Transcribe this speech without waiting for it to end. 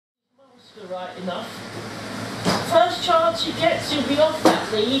right enough. First chance he gets, he'll be off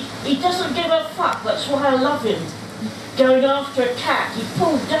that lead. He doesn't give a fuck, that's why I love him. Going after a cat, he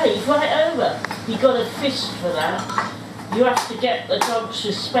pulled Dave right over. He got a fist for that. You have to get the dog's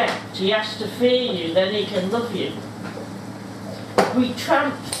respect. He has to fear you, then he can love you. We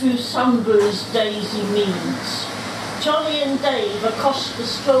tramped through Sunbury's daisy meads. Johnny and Dave accost the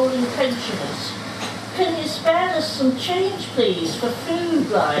strolling pensioners. Can you spare us some change, please, for food,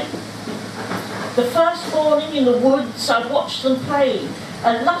 like? The first morning in the woods, I watched them play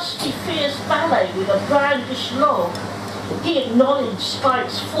a lusty, fierce ballet with a brandished log. He acknowledged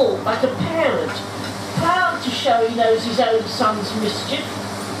Spike's fault like a parent, proud to show he knows his own son's mischief.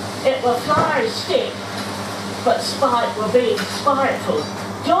 It were fly stick, but Spike were being spiteful.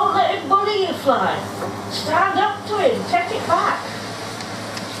 Don't let him bully you, Fly. Stand up to him, take it back.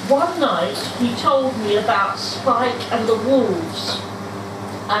 One night he told me about Spike and the wolves.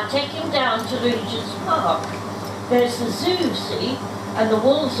 I take him down to Regent's Park. There's the zoo, see, and the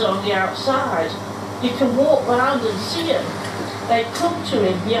wolves are on the outside. You can walk round and see them. They come to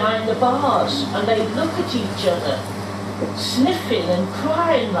him behind the bars and they look at each other, sniffing and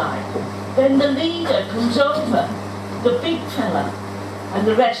crying like. Then the leader comes over, the big fella, and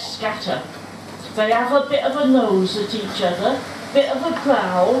the rest scatter. They have a bit of a nose at each other, bit of a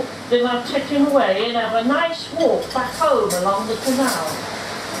growl, then I take him away and have a nice walk back home along the canal.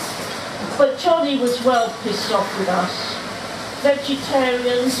 But Johnny was well pissed off with us.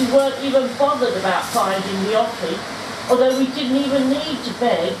 Vegetarians who weren't even bothered about finding the offing, although we didn't even need to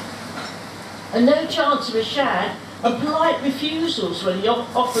beg, and no chance of a shag, and polite refusals when he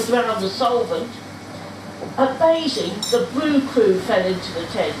offered round the solvent. At Basing, the brew crew fell into the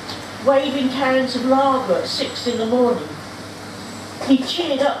tent, waving cans of lager at 6 in the morning. He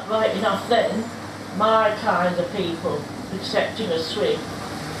cheered up right enough then, my kind of people, accepting a swig.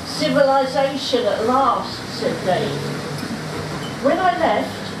 Civilization at last, said Dave. When I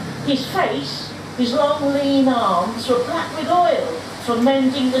left, his face, his long lean arms were black with oil from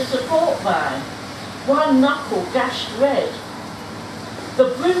mending the support van, one knuckle gashed red.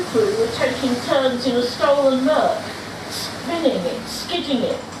 The brew crew were taking turns in a stolen Merc, spinning it, skidding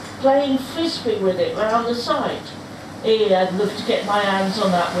it, playing frisbee with it round the site. I'd love to get my hands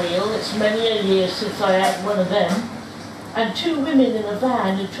on that wheel. It's many a year since I had one of them. And 2 women in a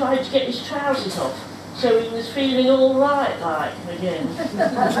van who tried to get his trousers off, so he was feeling all right, like, again.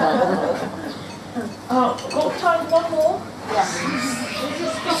 Got time for one more? Yeah.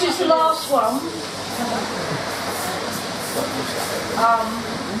 This is the last one.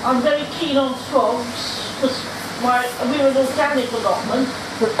 I'm very keen on frogs, because we're an organic allotment,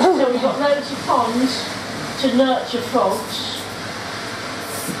 so we've got loads of ponds to nurture frogs,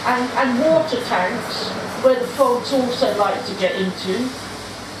 and water tanks, where the frogs also like to get into.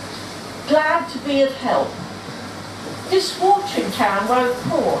 Glad to be of help. This watering can won't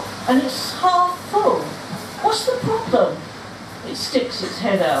pour, and it's half full. What's the problem? It sticks its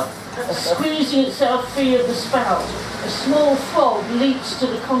head out, squeezing itself free of the spout. A small frog leaps to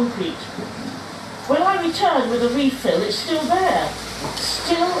the concrete. When I return with a refill, it's still there,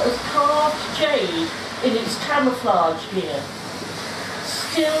 still as carved jade in its camouflage gear.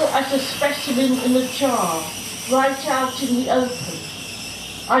 Still as a specimen in a jar, right out in the open.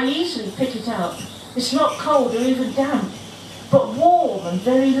 I easily pick it up. It's not cold or even damp, but warm and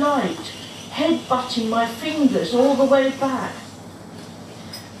very light, head-butting my fingers all the way back.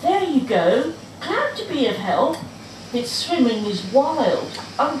 There you go, glad to be of help. Its swimming is wild,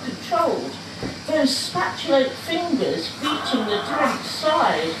 uncontrolled, those spatulate fingers beating the tank's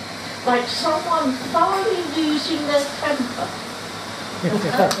side like someone thoroughly losing their temper.